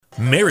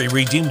Mary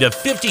redeemed a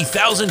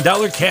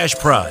 $50,000 cash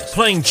prize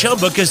playing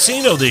Chumba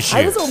Casino this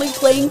year. I was only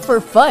playing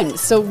for fun,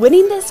 so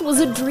winning this was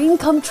a dream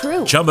come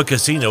true. Chumba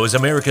Casino is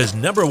America's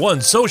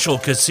 #1 social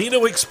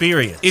casino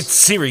experience. It's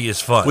serious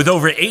fun. With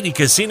over 80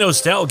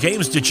 casino-style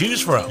games to choose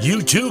from,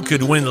 you too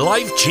could win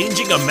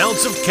life-changing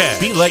amounts of cash.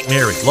 Be like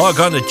Mary. Log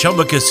on to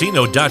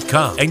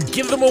ChumbaCasino.com and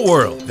give them a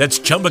whirl. That's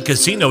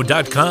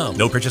ChumbaCasino.com.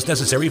 No purchase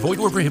necessary. Void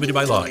where prohibited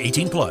by law.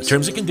 18 plus.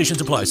 Terms and conditions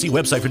apply. See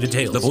website for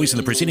details. The voice in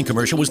the preceding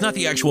commercial was not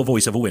the actual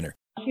voice of a winner.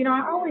 You know,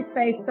 I always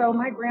say, so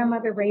my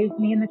grandmother raised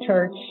me in the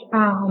church,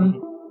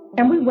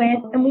 and we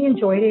went and we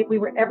enjoyed it. We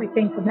were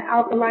everything from the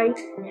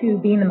acolytes to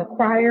being in the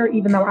choir,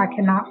 even though I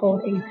cannot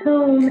hold a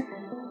tune,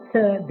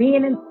 to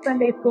being in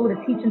Sunday school, to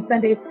teaching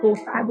Sunday school.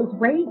 So I was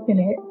raised in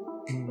it.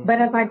 But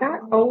as I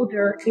got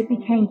older, it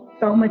became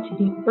so much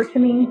deeper to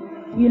me.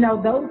 You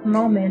know, those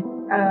moments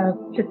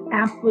of just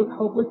absolute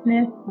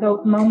hopelessness,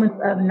 those moments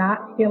of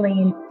not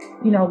feeling,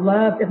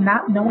 loved, of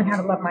not knowing how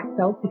to love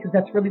myself, because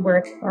that's really where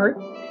it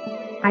starts.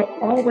 I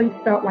always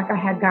felt like I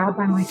had God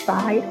by my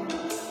side.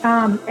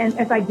 And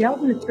as I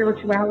delve into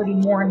spirituality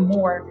more and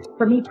more,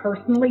 for me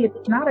personally,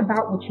 it's not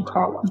about what you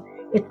call them.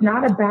 It's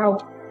not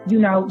about,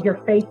 your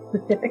faith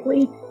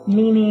specifically,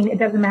 meaning it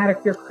doesn't matter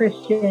if you're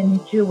Christian,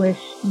 Jewish,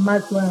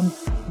 Muslim,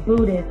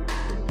 Buddhist.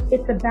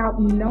 It's about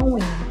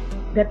knowing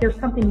that there's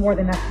something more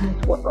than us in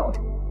this world,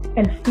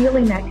 and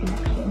feeling that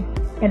connection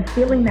and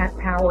feeling that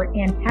power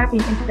and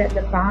tapping into that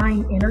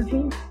divine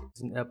energy.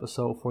 An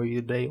episode for you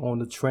today on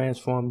the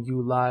Transform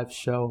You Live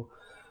show.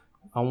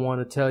 I want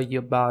to tell you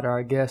about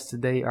our guest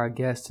today. Our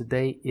guest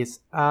today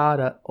is out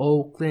of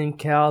Oakland,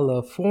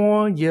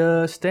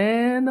 California.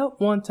 Stand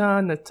up one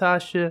time,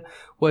 Natasha.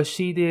 What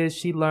she did,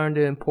 she learned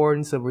the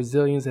importance of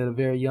resilience at a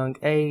very young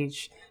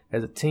age.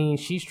 As a teen,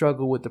 she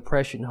struggled with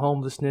depression,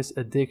 homelessness,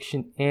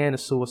 addiction, and a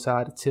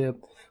suicide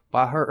attempt.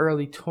 By her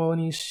early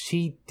 20s,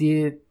 she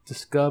did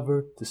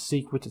discover the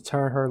secret to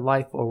turn her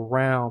life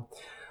around.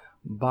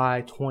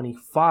 By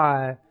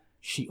 25,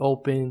 she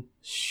opened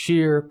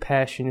Sheer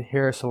Passion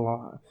Hair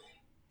Salon.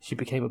 She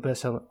became a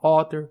best-selling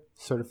author,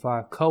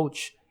 certified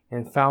coach,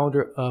 and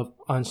founder of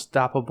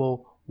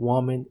Unstoppable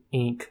Woman,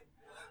 Inc.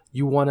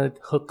 You want to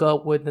hook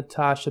up with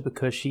Natasha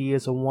because she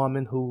is a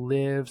woman who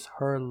lives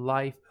her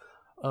life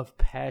of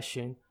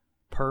passion,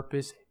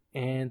 purpose,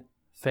 and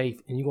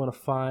faith. And you're going to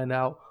find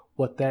out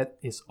what that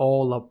is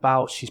all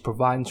about. She's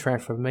providing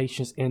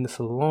transformations in the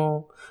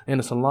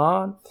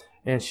salon,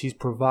 and she's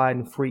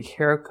providing free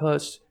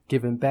haircuts,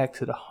 giving back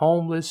to the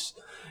homeless,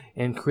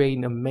 and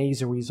creating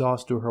amazing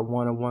results through her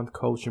one-on-one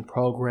coaching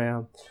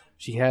program.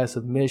 She has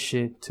a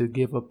mission to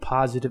give a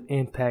positive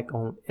impact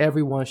on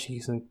everyone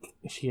she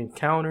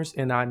encounters,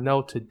 and I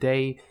know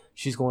today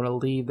she's going to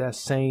leave that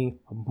same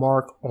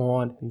mark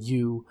on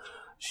you.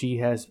 She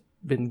has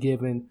been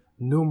given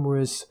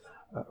numerous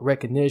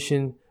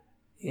recognition,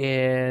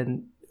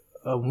 and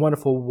a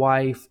wonderful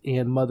wife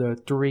and mother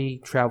of 3,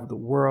 traveled the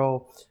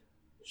world.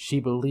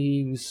 She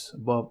believes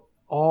above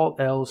all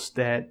else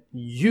that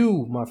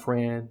you, my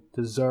friend,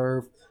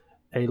 deserve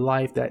a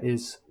life that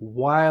is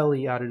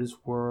wildly out of this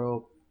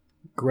world,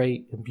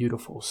 great and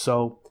beautiful.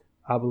 So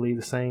I believe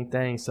the same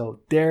thing. So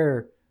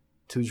dare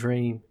to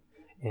dream,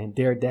 and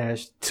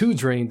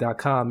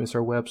dare-to-dream.com is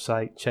her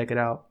website. Check it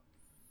out.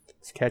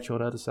 Let's catch you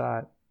on the other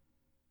side.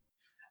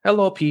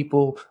 Hello,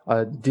 people.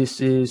 This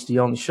is the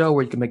only show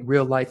where you can make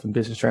real life and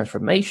business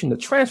transformation. The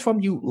Transform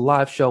You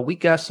Live show. We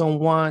got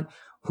someone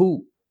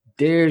who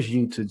dares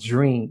you to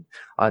dream.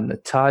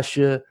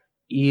 Natasha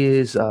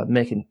is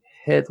making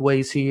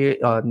headways here.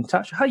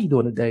 Natasha, how you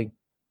doing today?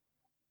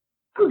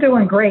 I'm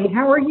doing great.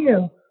 How are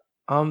you?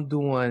 I'm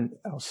doing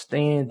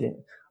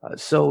outstanding.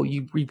 So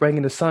you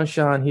bringing the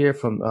sunshine here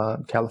from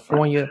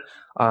California.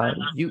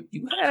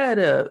 You had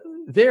a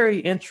very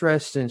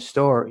interesting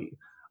story,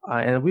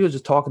 and we were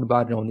just talking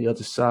about it on the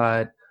other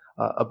side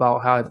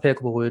about how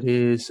impeccable it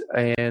is,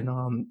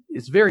 and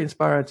it's very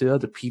inspiring to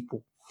other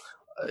people.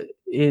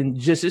 And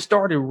just it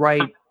started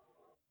right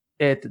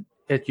at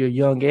your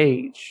young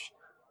age.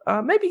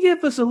 Maybe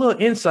give us a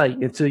little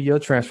insight into your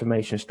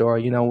transformation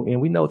story.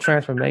 And we know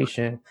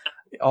transformation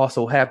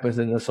also happens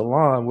in the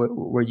salon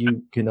where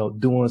you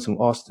doing some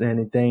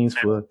outstanding things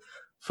for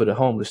the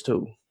homeless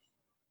too.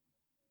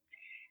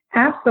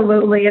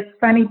 Absolutely. It's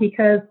funny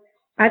because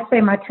I'd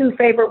say my 2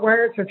 favorite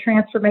words are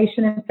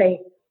transformation and faith.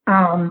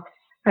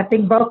 I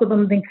think both of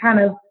them then kind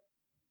of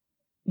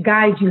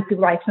guide you through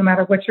life, no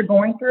matter what you're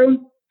going through.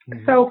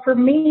 Mm-hmm. So for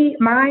me,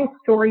 my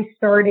story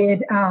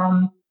started,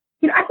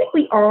 I think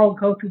we all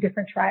go through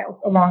different trials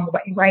along the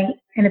way, right?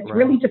 And it's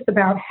really just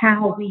about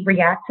how we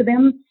react to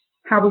them,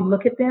 how we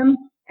look at them,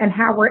 and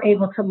how we're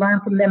able to learn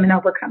from them and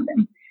overcome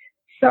them.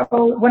 So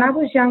when I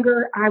was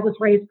younger, I was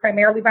raised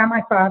primarily by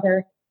my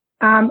father,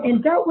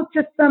 and dealt with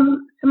just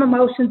some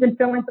emotions and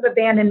feelings of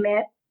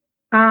abandonment.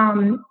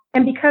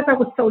 And because I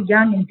was so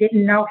young and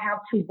didn't know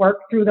how to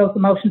work through those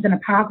emotions in a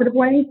positive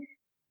way,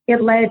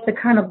 it led to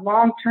kind of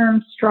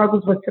long-term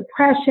struggles with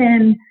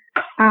depression.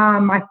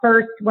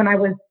 When I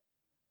was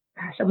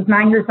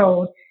 9 years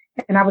old,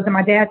 and I was in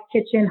my dad's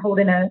kitchen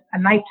holding a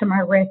knife to my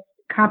wrist,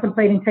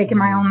 contemplating taking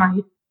my own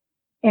life.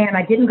 And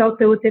I didn't go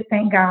through with it,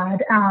 thank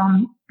God.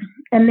 And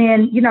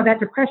then, that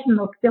depression,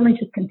 those feelings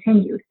just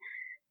continued.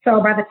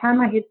 So by the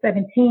time I hit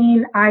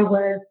 17, I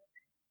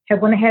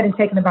had went ahead and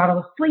taken a bottle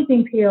of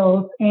sleeping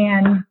pills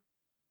and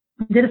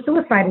did a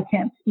suicide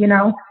attempt,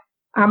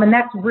 and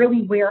that's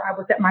really where I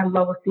was at my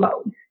lowest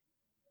lows.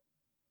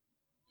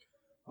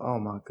 Oh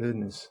my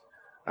goodness.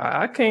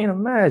 I can't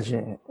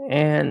imagine.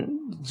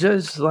 And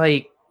just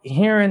like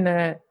hearing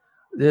that,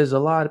 there's a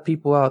lot of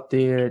people out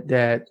there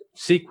that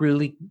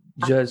secretly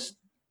just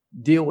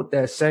deal with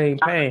that same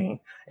pain,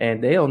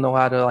 and they don't know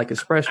how to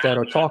express that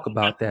or talk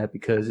about that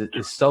because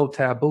it's so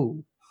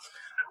taboo.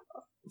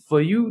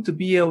 For you to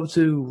be able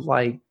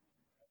to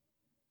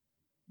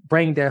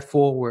bring that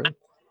forward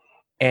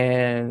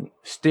and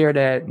stare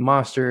that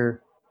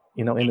monster,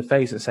 in the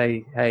face and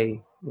say,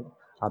 hey,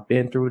 I've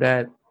been through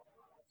that.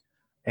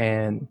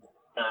 And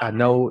I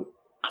know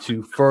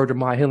to further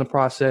my healing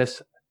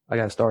process, I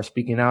got to start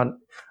speaking out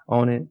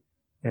on it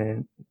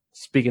and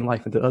speaking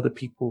life into other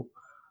people.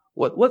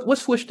 What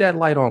switched that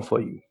light on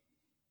for you?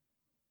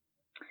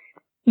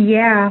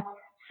 Yeah.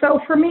 So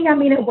for me,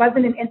 it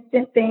wasn't an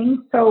instant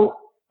thing. So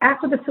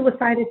after the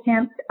suicide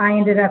attempt, I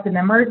ended up in the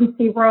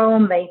emergency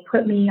room. They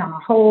put me on a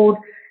hold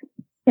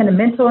in a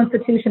mental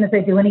institution, as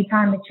they do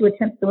anytime that you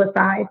attempt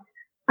suicide.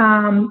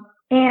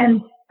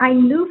 And I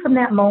knew from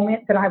that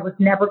moment that I was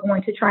never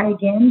going to try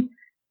again,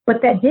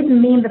 but that didn't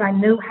mean that I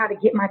knew how to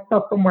get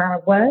myself from where I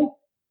was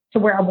to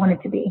where I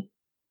wanted to be.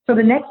 So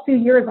the next few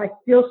years, I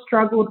still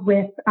struggled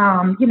with,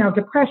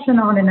 depression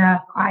on and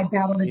off. I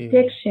battled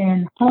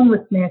addiction,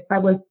 homelessness. I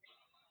was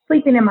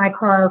sleeping in my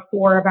car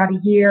for about a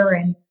year,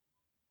 and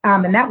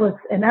that was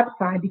an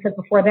upside because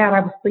before that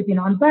I was sleeping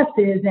on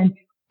buses, and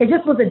it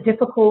just was a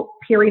difficult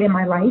period in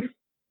my life.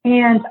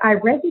 And I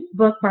read this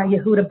book by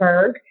Yehuda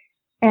Berg,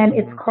 and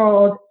it's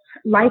called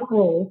Life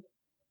Rules: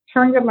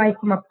 Turn Your Life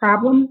from a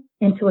Problem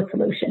into a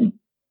Solution.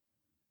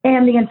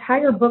 And the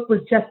entire book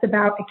was just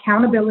about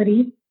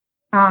accountability,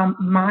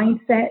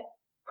 mindset,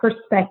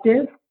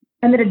 perspective,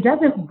 and that it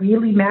doesn't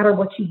really matter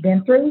what you've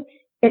been through.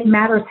 It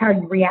matters how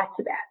you react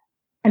to that.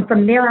 And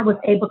from there, I was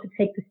able to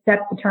take the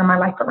steps to turn my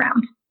life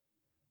around.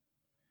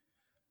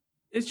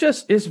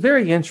 It's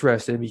very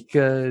interesting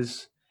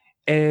because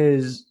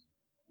as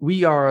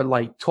we are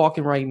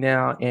talking right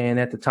now, and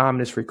at the time of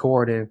this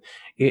recording,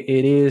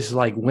 it is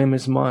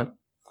Women's Month.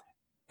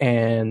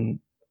 And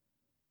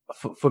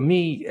for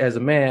me as a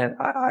man,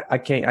 I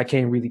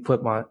can't really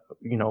put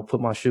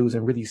my shoes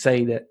and really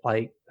say that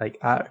I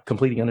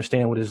completely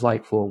understand what it's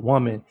like for a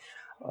woman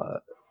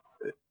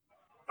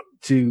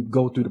to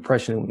go through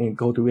depression and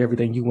go through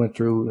everything you went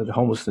through, the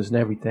homelessness and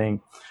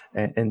everything,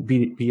 and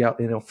be out,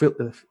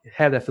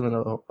 have that feeling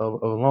of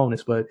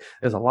aloneness. But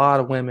there's a lot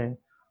of women.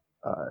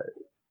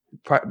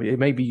 It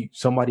may be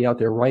somebody out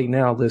there right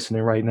now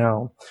listening right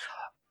now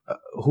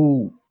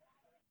who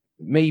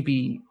may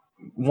be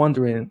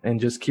wondering and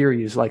just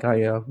curious like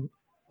I am.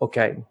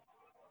 Okay,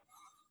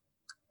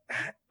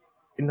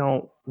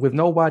 with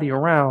nobody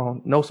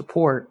around, no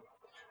support,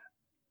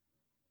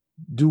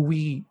 do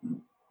we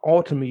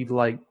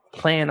ultimately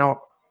plan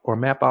out or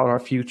map out our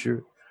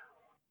future,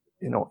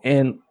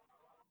 and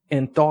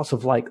thoughts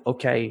of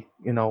okay,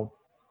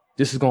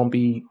 this is going to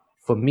be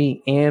for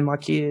me and my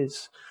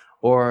kids,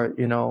 or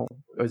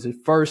is it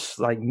first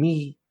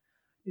me?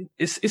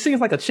 It seems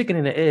like a chicken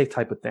and an egg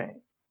type of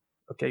thing.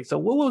 Okay, so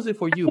what was it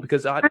for you?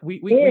 Because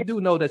we do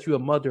know that you're a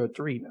mother of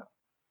three now.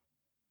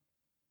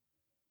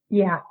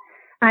 Yeah,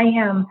 I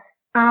am.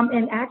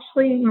 And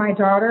actually, my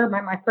daughter,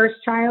 my first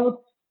child,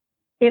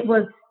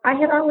 I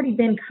had already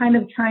been kind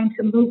of trying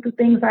to move through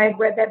things. I had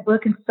read that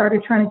book and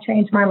started trying to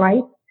change my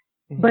life.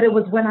 Mm-hmm. But it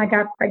was when I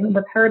got pregnant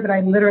with her that I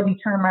literally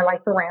turned my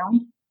life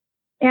around.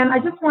 And I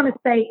just want to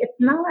say, it's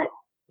not,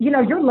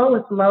 your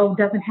lowest low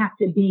doesn't have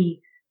to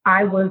be,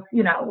 I was,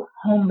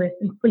 homeless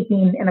and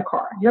sleeping in a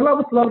car. Your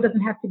lowest low doesn't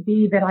have to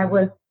be that I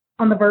was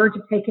on the verge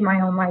of taking my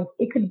own life.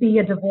 It could be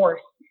a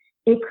divorce.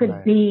 It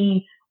could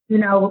be,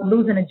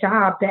 losing a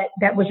job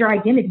that was your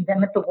identity, that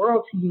meant the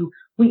world to you.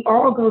 We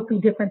all go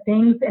through different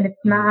things, and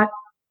it's not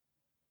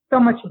so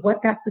much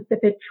what that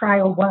specific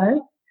trial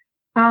was.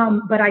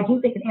 But I do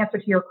think, in answer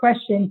to your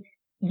question,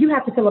 you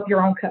have to fill up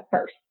your own cup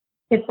first.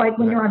 It's like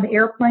when you're on the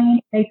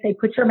airplane, they say,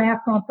 put your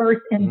mask on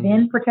first and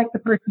then protect the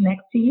person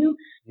next to you.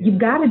 Yeah. You've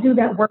got to do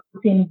that work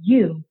within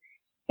you.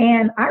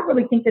 And I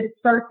really think that it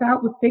starts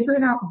out with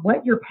figuring out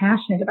what you're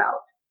passionate about.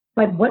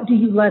 What do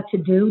you love to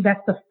do?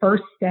 That's the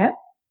first step.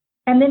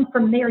 And then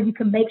from there, you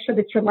can make sure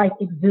that your life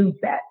exudes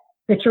that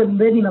you're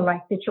living a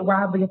life that you're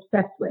wildly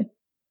obsessed with.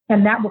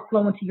 And that will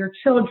flow into your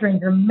children,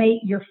 your mate,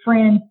 your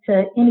friends,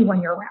 to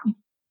anyone you're around.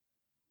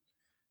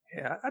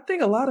 Yeah, I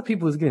think a lot of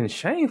people is getting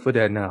shamed for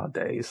that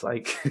nowadays.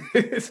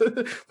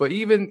 But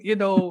even,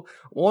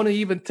 want to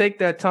even take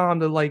that time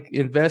to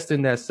invest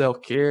in that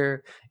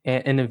self-care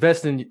and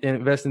invest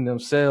in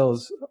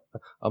themselves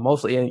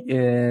mostly.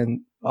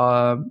 And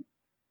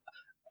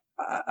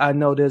I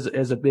know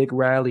there's a big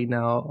rally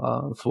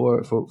now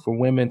for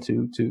women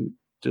to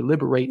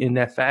liberate in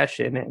that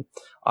fashion, and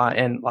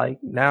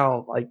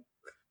now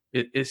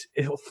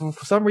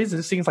for some reason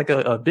it seems like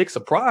a big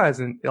surprise.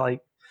 And like,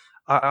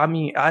 I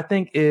mean, I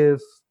think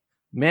if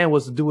man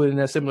was to do it in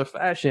that similar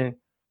fashion,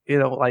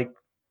 like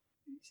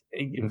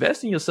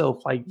invest in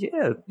yourself, like,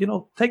 yeah,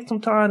 take some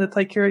time to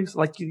take care of,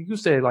 like you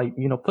said, like,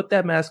 put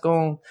that mask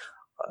on,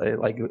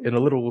 like in a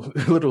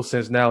little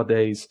sense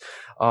nowadays,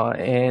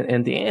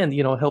 and then,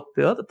 help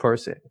the other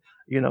person.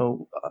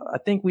 I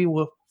think we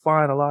will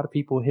find a lot of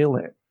people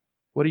healing.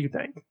 What do you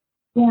think?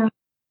 Yeah.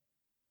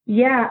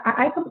 Yeah,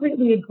 I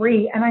completely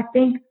agree. And I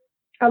think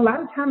a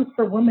lot of times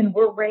for women,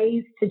 we're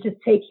raised to just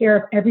take care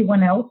of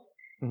everyone else.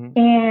 Mhm.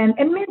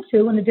 And men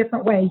too, in a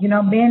different way.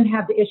 Men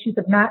have the issues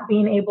of not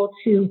being able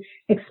to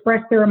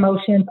express their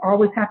emotions,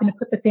 always having to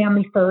put the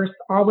family first,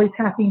 always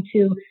having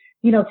to,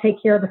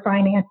 take care of the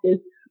finances.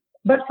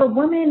 But for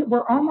women,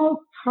 we're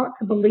almost taught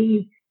to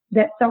believe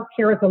that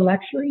self-care is a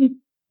luxury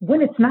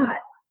when it's not.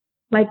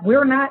 Like,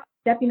 we're not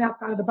stepping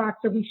outside of the box,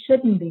 or we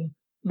shouldn't be,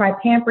 by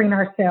pampering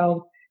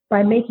ourselves,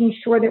 by making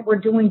sure that we're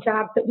doing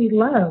jobs that we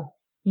love.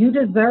 You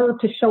deserve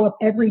to show up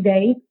every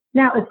day.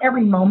 Now, is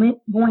every moment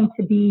going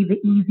to be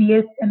the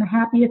easiest and the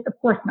happiest? Of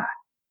course not.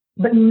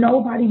 But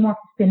nobody wants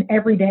to spend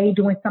every day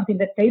doing something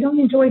that they don't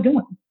enjoy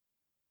doing.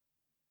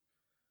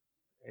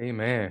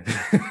 Amen.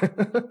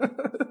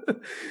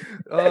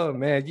 Oh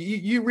man,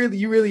 you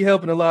really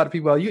helping a lot of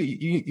people out.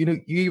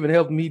 You even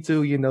helped me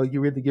too. You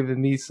really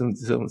giving me some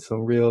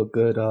real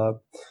good uh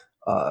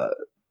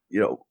you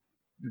know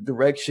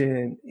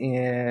direction.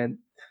 And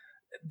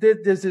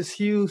there's this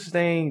huge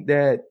thing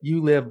that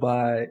you live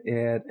by,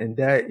 and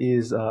that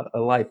is a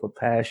life of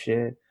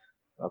passion,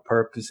 a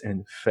purpose,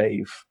 and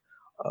faith.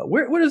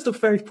 Where does the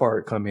faith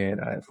part come in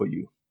for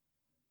you?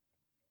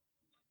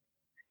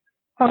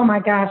 Oh my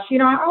gosh.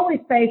 I always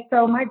say,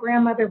 so my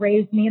grandmother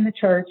raised me in the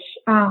church.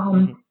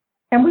 And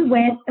we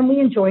went and we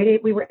enjoyed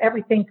it. We were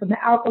everything from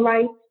the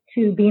acolytes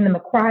to being in the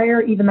choir,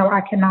 even though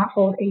I cannot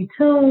hold a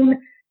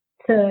tune,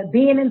 to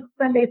being in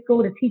Sunday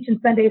school, to teaching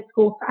Sunday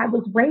school. So I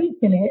was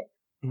raised in it.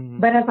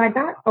 Mhm. But as I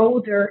got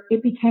older,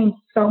 it became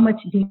so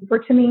much deeper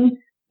to me.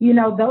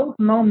 Those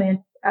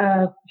moments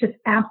of just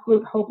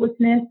absolute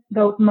hopelessness,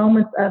 those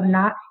moments of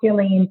not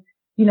feeling,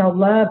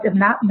 loved, of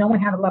not knowing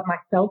how to love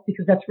myself,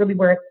 because that's really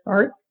where it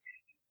starts.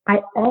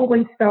 I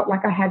always felt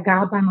like I had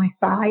God by my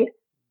side.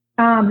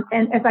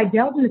 And as I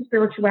delved into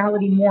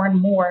spirituality more and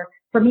more,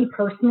 for me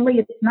personally,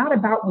 it's not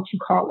about what you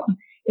call them.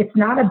 It's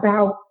not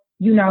about,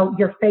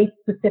 your faith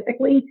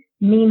specifically,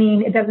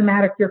 meaning it doesn't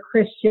matter if you're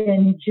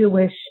Christian,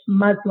 Jewish,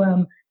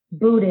 Muslim,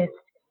 Buddhist.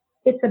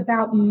 It's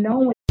about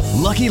knowing.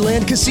 Lucky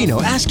Land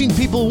Casino, asking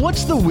people,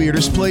 what's the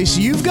weirdest place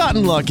you've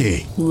gotten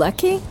lucky?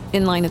 Lucky?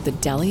 In line at the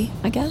deli,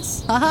 I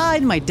guess? Aha,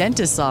 in my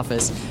dentist's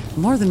office.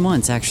 More than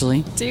once,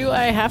 actually. Do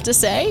I have to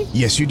say?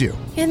 Yes, you do.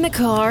 In the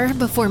car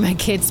before my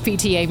kids'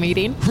 PTA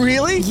meeting.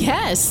 Really?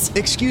 Yes.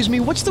 Excuse me,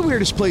 what's the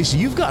weirdest place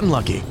you've gotten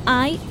lucky?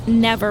 I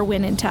never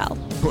win and tell.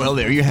 Well,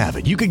 there you have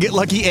it. You can get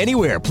lucky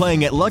anywhere,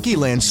 playing at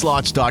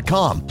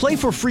LuckyLandSlots.com. Play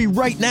for free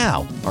right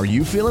now. Are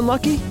you feeling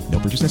lucky? No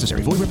purchase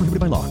necessary. Void where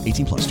prohibited by law.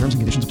 18 plus. Terms and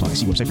conditions apply.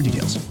 See website for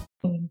details.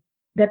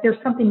 That there's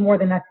something more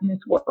than us in this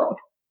world,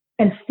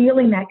 and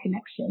feeling that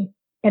connection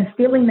and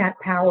feeling that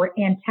power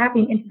and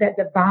tapping into that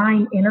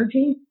divine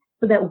energy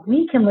so that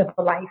we can live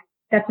a life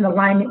that's in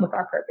alignment with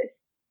our purpose.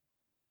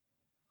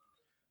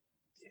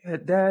 Yeah,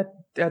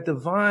 that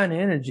divine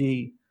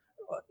energy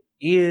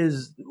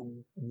is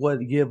what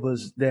gives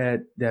us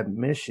that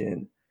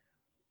mission,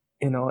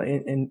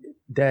 and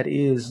that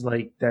is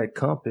like that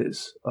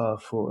compass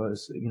for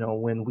us,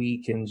 when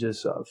we can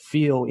just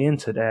feel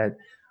into that,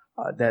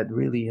 that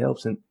really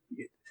helps, and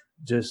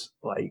just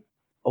like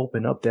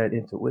open up that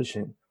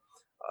intuition.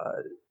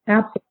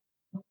 Absolutely.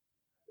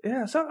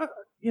 Yeah, so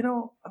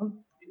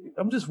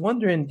I'm just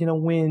wondering,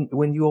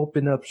 when you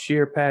open up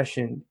Sheer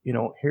Passion,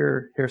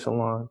 hair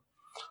salon,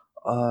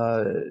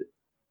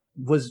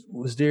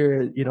 was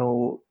there,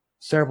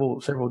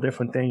 several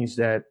different things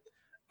that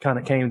kind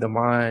of came to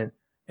mind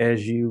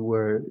as you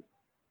were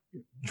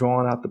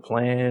drawing out the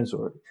plans,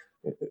 or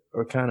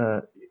kind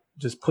of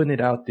just putting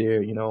it out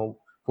there,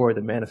 for it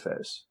to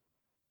manifest?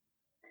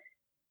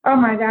 Oh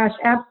my gosh,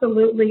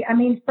 absolutely. I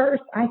mean,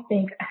 first, I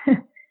think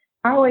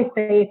I always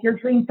say, if your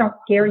dreams don't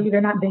scare you, they're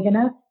not big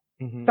enough.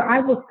 Mm-hmm. So I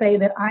will say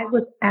that I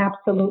was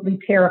absolutely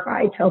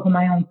terrified to open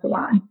my own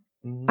salon.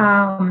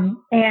 Mm-hmm.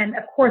 And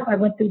of course, I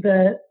went through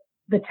the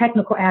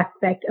technical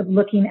aspect of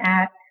looking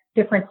at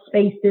different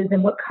spaces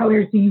and what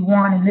colors do you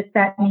want and this,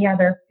 that, and the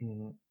other.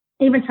 Mm-hmm.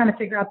 Even trying to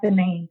figure out the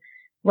name,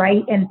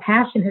 right? And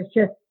passion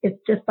it's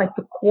just like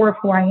the core of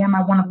who I am.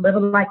 I want to live a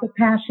life of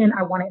passion.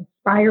 I want to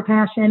inspire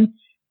passion.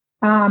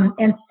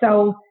 And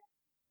so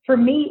for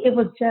me, it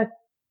was just,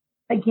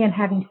 again,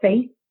 having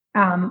faith,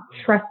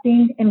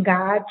 trusting in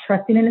God,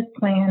 trusting in His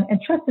plan,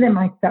 and trusting in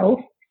myself,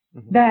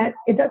 Mm-hmm. that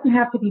it doesn't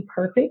have to be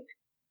perfect.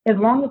 As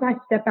long as I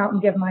step out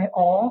and give my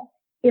all,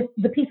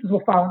 the pieces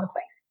will fall into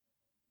place.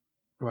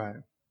 Right.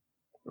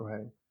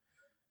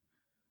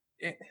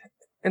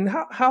 And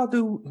how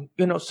do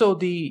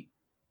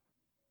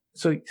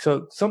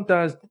so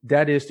sometimes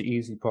that is the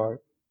easy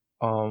part.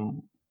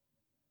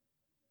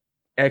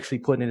 actually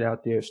putting it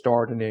out there,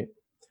 starting it,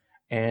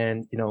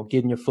 and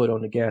getting your foot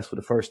on the gas for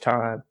the first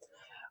time,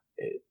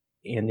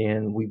 and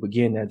then we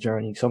begin that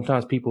journey.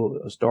 Sometimes people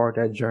start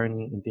that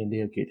journey and then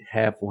they'll get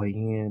halfway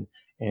in,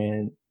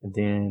 and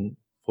then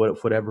for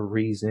whatever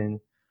reason,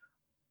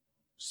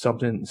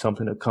 something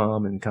to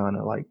come and kind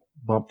of like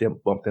bump them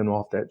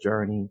off that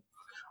journey,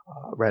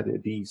 rather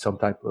it be some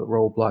type of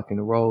roadblock in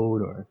the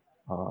road, or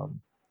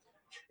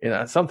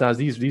and sometimes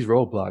these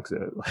roadblocks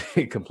are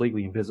like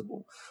completely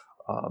invisible,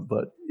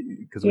 but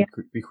because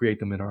we create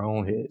them in our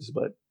own heads.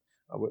 But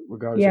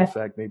regardless of the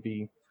fact,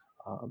 maybe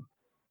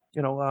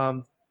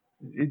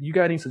you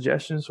got any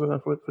suggestions for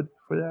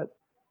that?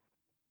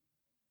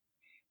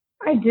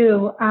 I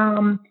do.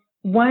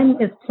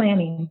 One is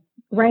planning,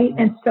 right?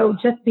 And so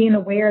just being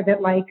aware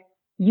that like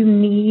you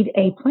need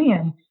a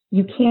plan.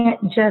 You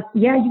can't just,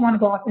 you want to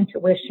go off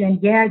intuition.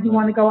 You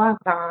want to go off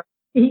God.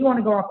 You want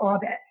to go off all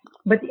that.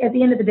 But at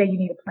the end of the day, you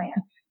need a plan.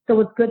 So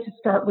it's good to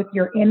start with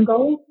your end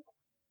goal.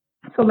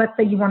 So let's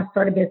say you want to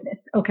start a business.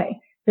 Okay,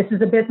 this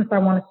is a business I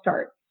want to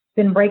start.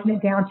 Then breaking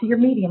it down to your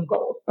medium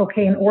goals.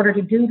 Okay, in order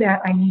to do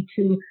that, I need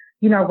to,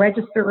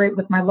 register it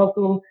with my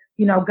local,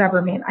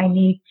 government. I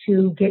need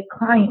to get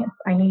clients.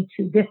 I need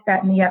to this,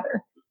 that, and the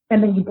other.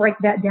 And then you break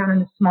that down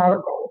into smaller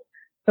goals.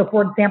 So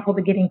for example,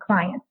 the getting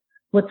clients.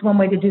 What's one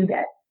way to do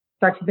that?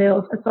 Start to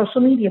build a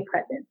social media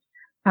presence.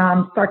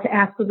 Start to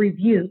ask for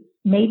reviews.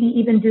 Maybe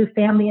even do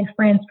family and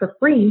friends for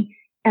free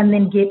and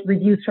then get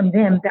reviews from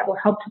them that will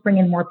help to bring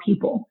in more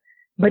people.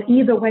 But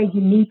either way,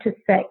 you need to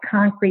set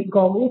concrete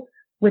goals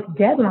with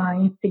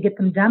deadlines to get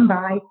them done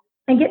by,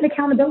 and get an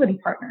accountability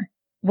partner.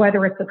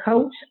 Whether it's a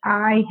coach,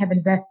 I have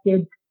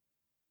invested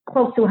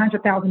close to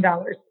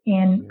 $100,000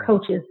 in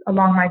coaches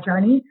along my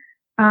journey,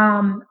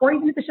 or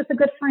even if it's just a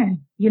good friend,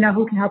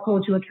 who can help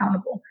hold you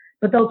accountable.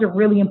 But those are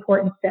really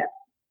important steps.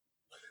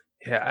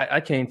 Yeah, I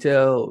can't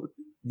tell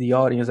the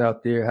audience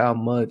out there how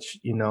much,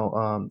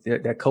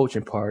 that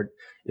coaching part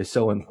is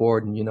so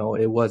important.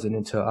 It wasn't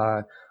until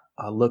I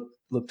looked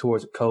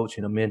towards a coach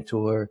and a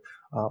mentor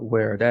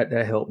where that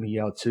helped me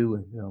out too.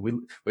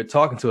 And we're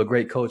talking to a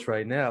great coach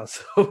right now.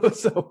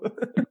 So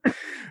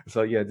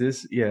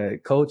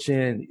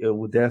coaching, it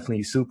will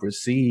definitely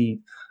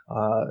supersede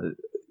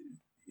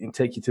and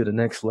take you to the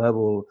next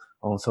level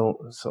on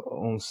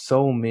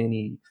so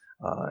many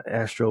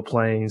astral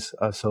planes.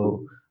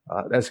 So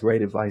that's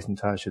great advice,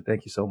 Natasha.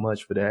 Thank you so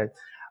much for that.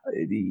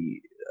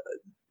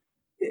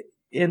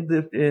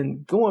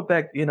 And going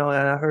back, and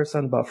I heard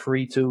something about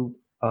free too.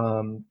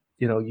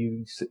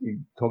 You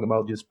talking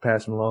about just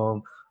passing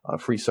along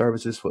free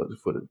services for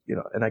the,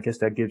 and I guess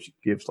that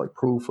gives like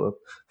proof of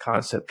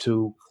concept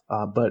too.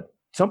 But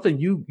something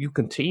you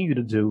continue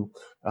to do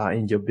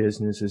in your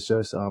business is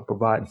just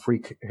providing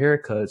free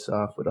haircuts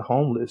for the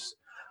homeless.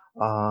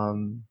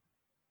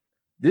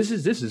 This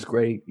is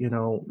great.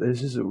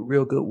 This is a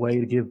real good way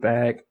to give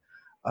back.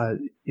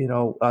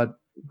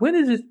 When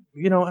is it?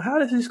 How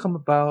does this come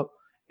about?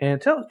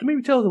 And tell us a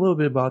little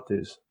bit about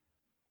this.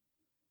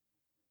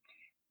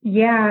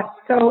 Yeah,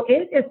 so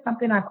it is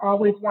something I've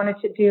always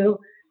wanted to do.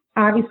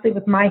 Obviously,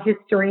 with my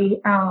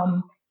history,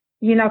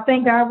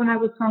 thank God when I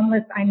was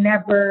homeless,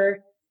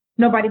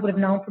 nobody would have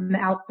known from the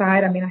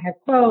outside. I mean, I had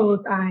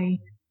clothes. I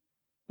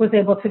was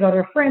able to go to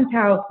a friend's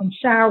house and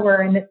shower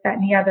and this, that,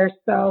 and the other.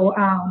 So,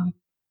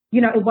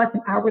 it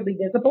wasn't outwardly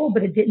visible,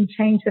 but it didn't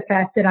change the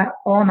fact that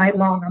all night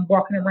long, I'm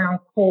walking around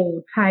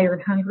cold,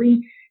 tired, hungry,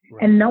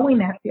 right. And knowing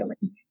that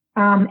feeling,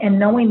 and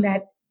knowing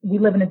that we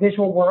live in a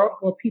visual world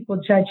where people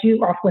judge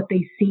you off what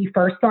they see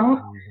first off.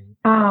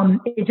 Mm-hmm.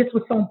 It just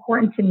was so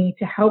important to me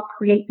to help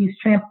create these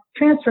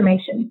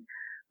transformations.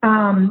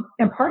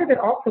 And part of it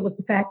also was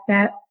the fact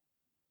that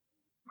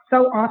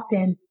so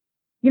often,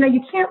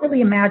 you can't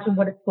really imagine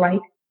what it's like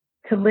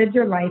to live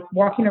your life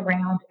walking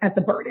around as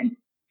a burden,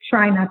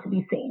 trying not to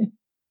be seen.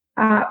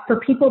 For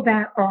people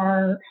that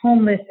are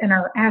homeless and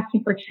are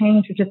asking for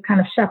change or just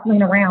kind of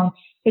shuffling around,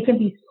 it can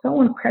be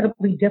so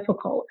incredibly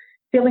difficult,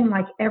 feeling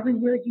like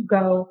everywhere you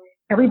go,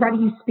 everybody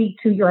you speak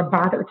to, you're a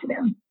bother to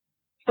them.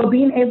 So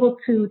being able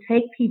to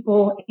take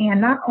people and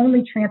not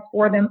only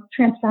transform them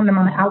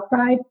on the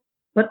outside,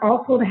 but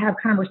also to have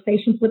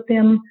conversations with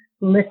them,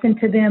 listen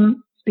to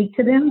them, speak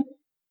to them,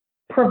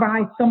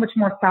 provides so much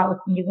more solace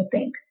than you would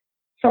think.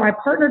 So I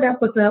partnered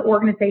up with an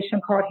organization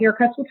called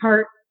Haircuts with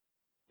Heart,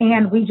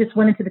 and we just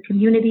went into the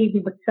community. We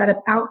would set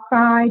up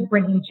outside,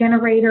 bringing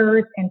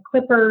generators and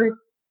clippers,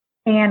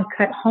 and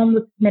cut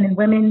homeless men and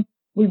women.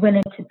 We went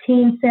into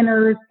teen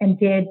centers and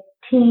did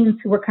teens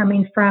who were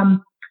coming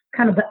from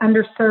kind of the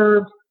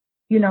underserved,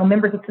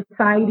 members of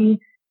society.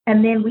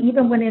 And then we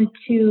even went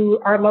into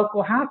our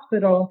local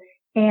hospital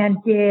and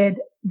did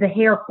the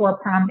hair for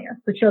prom there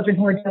for children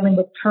who are dealing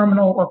with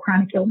terminal or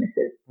chronic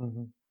illnesses.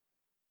 Mm-hmm.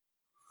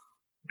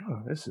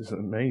 Oh, this is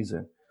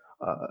amazing.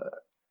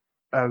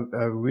 I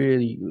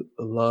really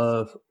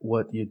love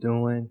what you're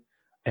doing.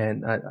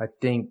 And I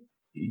think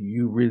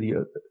you really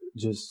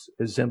just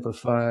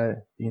exemplify,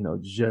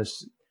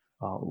 just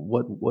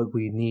what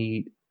we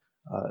need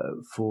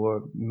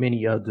for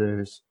many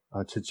others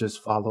to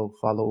just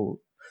follow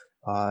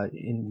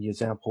in the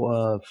example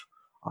of,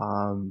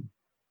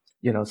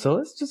 so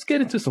let's just get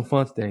into some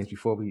fun things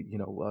before we,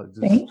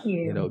 Thank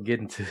you. Get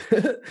into,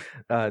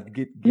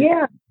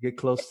 get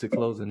close to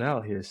closing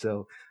out here.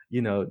 So,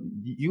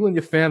 you and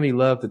your family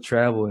love to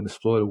travel and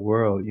explore the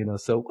world,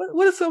 so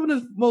what are some of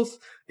the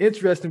most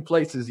interesting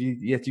places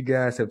that you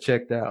guys have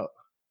checked out?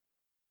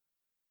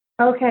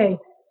 Okay.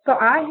 So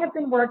I have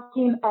been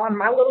working on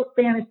my little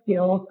Spanish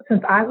skills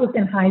since I was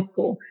in high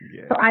school.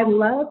 Yeah. So I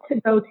love to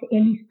go to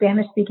any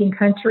Spanish-speaking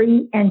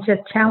country and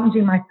just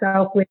challenging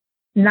myself with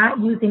not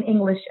using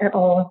English at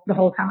all the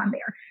whole time I'm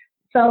there.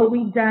 So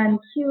we've done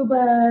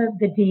Cuba,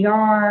 the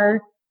DR,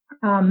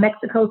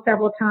 Mexico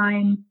several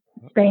times,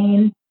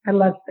 Spain. I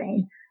love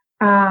Spain.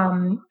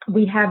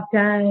 We have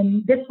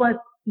done, this was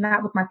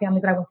not with my family,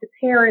 but I went to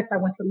Paris. I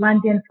went to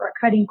London for a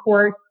cutting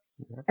course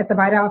at the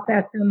Vidal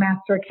Sassoon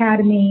Master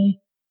Academy.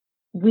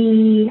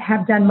 We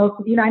have done most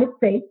of the United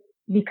States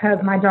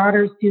because my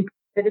daughters do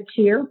competitive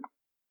cheer.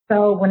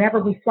 So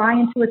whenever we fly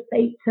into a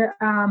state to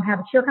have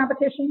a cheer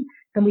competition,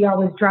 then we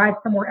always drive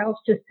somewhere else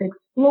just to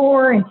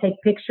explore and take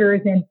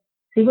pictures and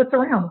see what's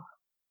around.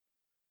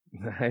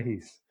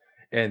 Nice.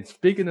 And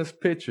speaking of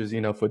pictures,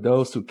 for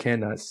those who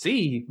cannot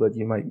see, but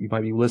you might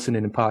be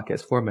listening in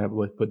podcast format,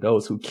 but for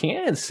those who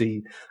can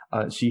see,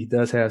 she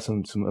does have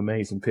some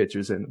amazing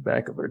pictures in the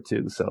back of her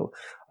too. So,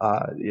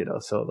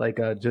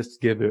 just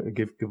give a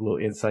little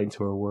insight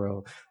into her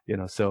world,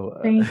 so.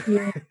 Thank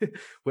you.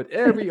 With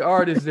every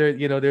artist there,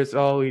 there's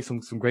always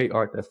some great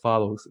art that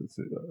follows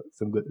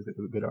some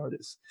good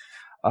artists.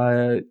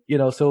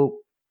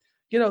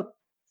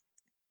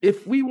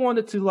 If we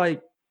wanted to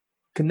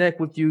connect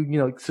with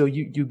you, so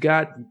you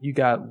got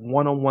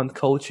one-on-one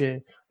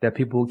coaching that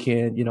people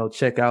can,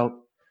 check out.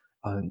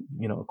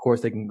 Of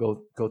course they can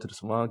go to the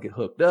salon, get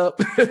hooked up.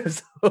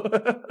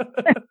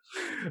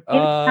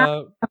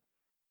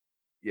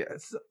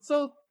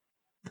 So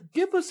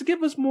give us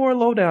more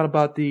lowdown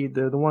about the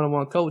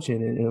one-on-one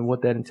coaching and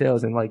what that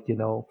entails and what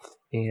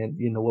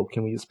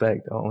can we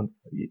expect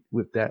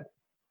with that.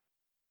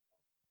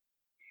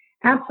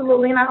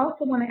 Absolutely. And I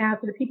also want to add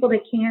for the people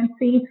that can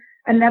see,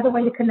 another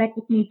way to connect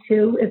with me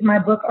too is my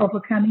book,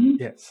 Overcoming.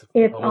 Yes.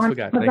 It's on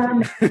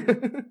Amazon.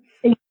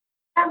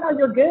 I know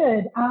you're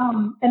good.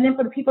 And then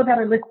for the people that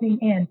are listening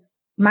in,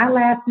 my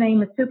last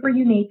name is super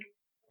unique.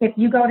 If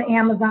you go to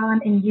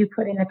Amazon and you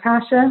put in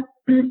Natasha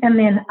and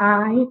then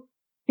ICKES,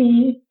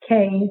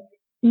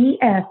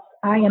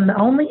 I am the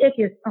only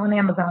Ickes on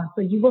Amazon,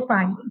 so you will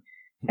find me.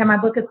 And my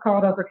book is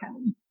called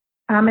Overcoming.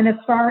 And as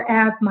far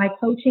as my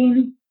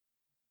coaching,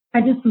 I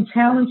do some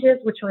challenges,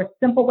 which are a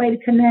simple way to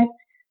connect.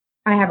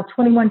 I have a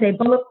 21-day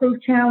bulletproof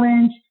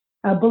challenge,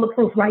 a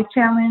bulletproof life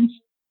challenge.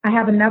 I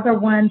have another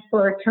one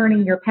for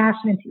turning your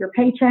passion into your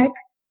paycheck.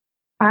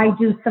 I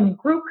do some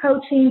group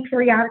coaching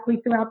periodically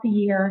throughout the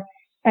year,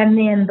 and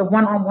then the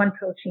one-on-one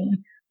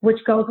coaching,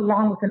 which goes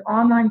along with an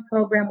online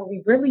program where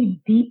we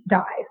really deep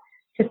dive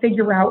to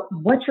figure out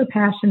what your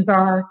passions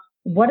are,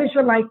 what is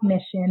your life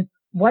mission,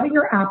 what are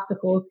your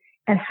obstacles,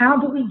 and how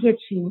do we get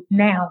you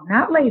now,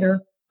 not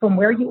later, from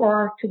where you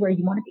are to where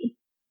you want to be.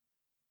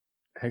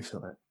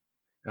 Excellent.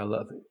 I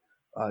love it.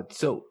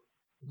 So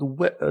the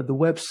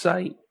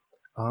website,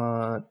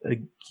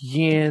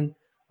 again,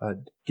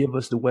 give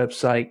us the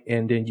website,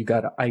 and then you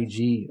got an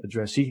IG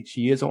address.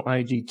 She is on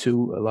IG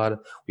too.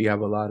 We have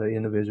a lot of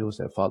individuals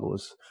that follow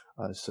us.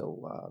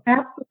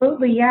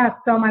 Absolutely, yeah.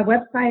 So my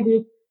website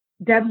is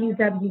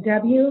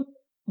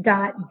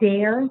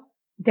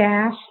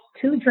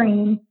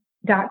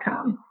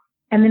www.dare-to-dream.com.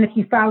 And then if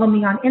you follow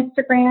me on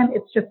Instagram,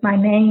 it's just my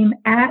name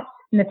at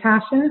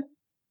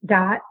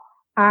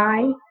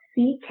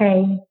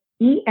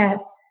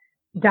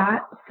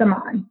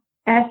Natasha.ICKES.Saman.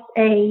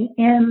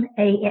 SAMAN.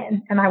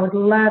 And I would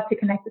love to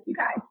connect with you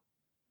guys.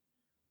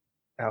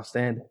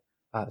 Outstanding.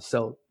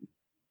 So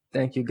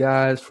thank you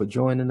guys for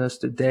joining us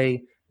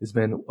today. It's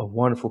been a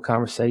wonderful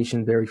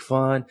conversation, very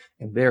fun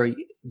and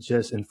very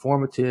just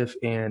informative,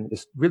 and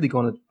it's really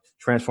going to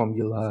transform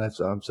your lives.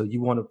 So you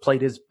want to play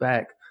this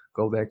back,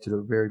 go back to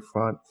the very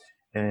front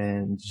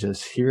and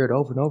just hear it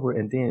over and over,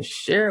 and then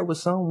share it with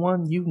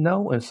someone you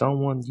know and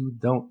someone you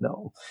don't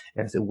know,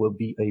 as it will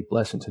be a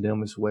blessing to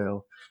them as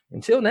well.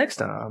 Until next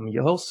time, I'm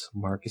your host,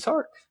 Marcus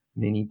Hart.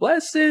 Many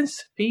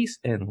blessings, peace,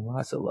 and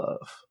lots of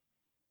love.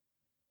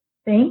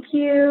 Thank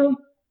you.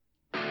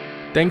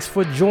 Thanks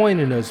for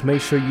joining us.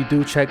 Make sure you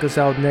do check us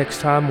out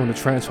next time on the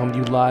Transform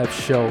You Live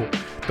show.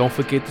 Don't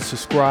forget to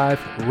subscribe,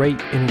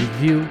 rate, and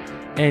review,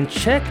 and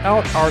check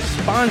out our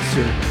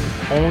sponsor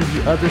on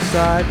the other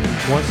side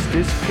once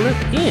this clip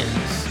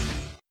ends.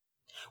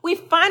 We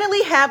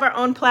finally have our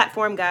own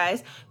platform,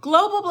 guys.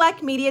 Global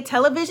Black Media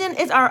Television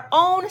is our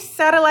own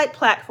satellite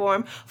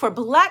platform for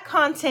Black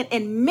content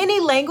in many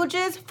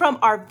languages from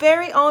our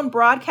very own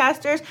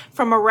broadcasters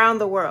from around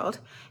the world.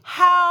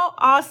 How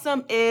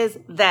awesome is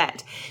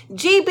that?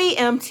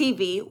 GBM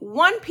TV,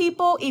 one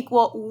people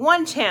equal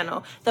one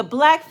channel, the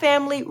Black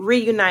family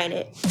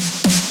reunited.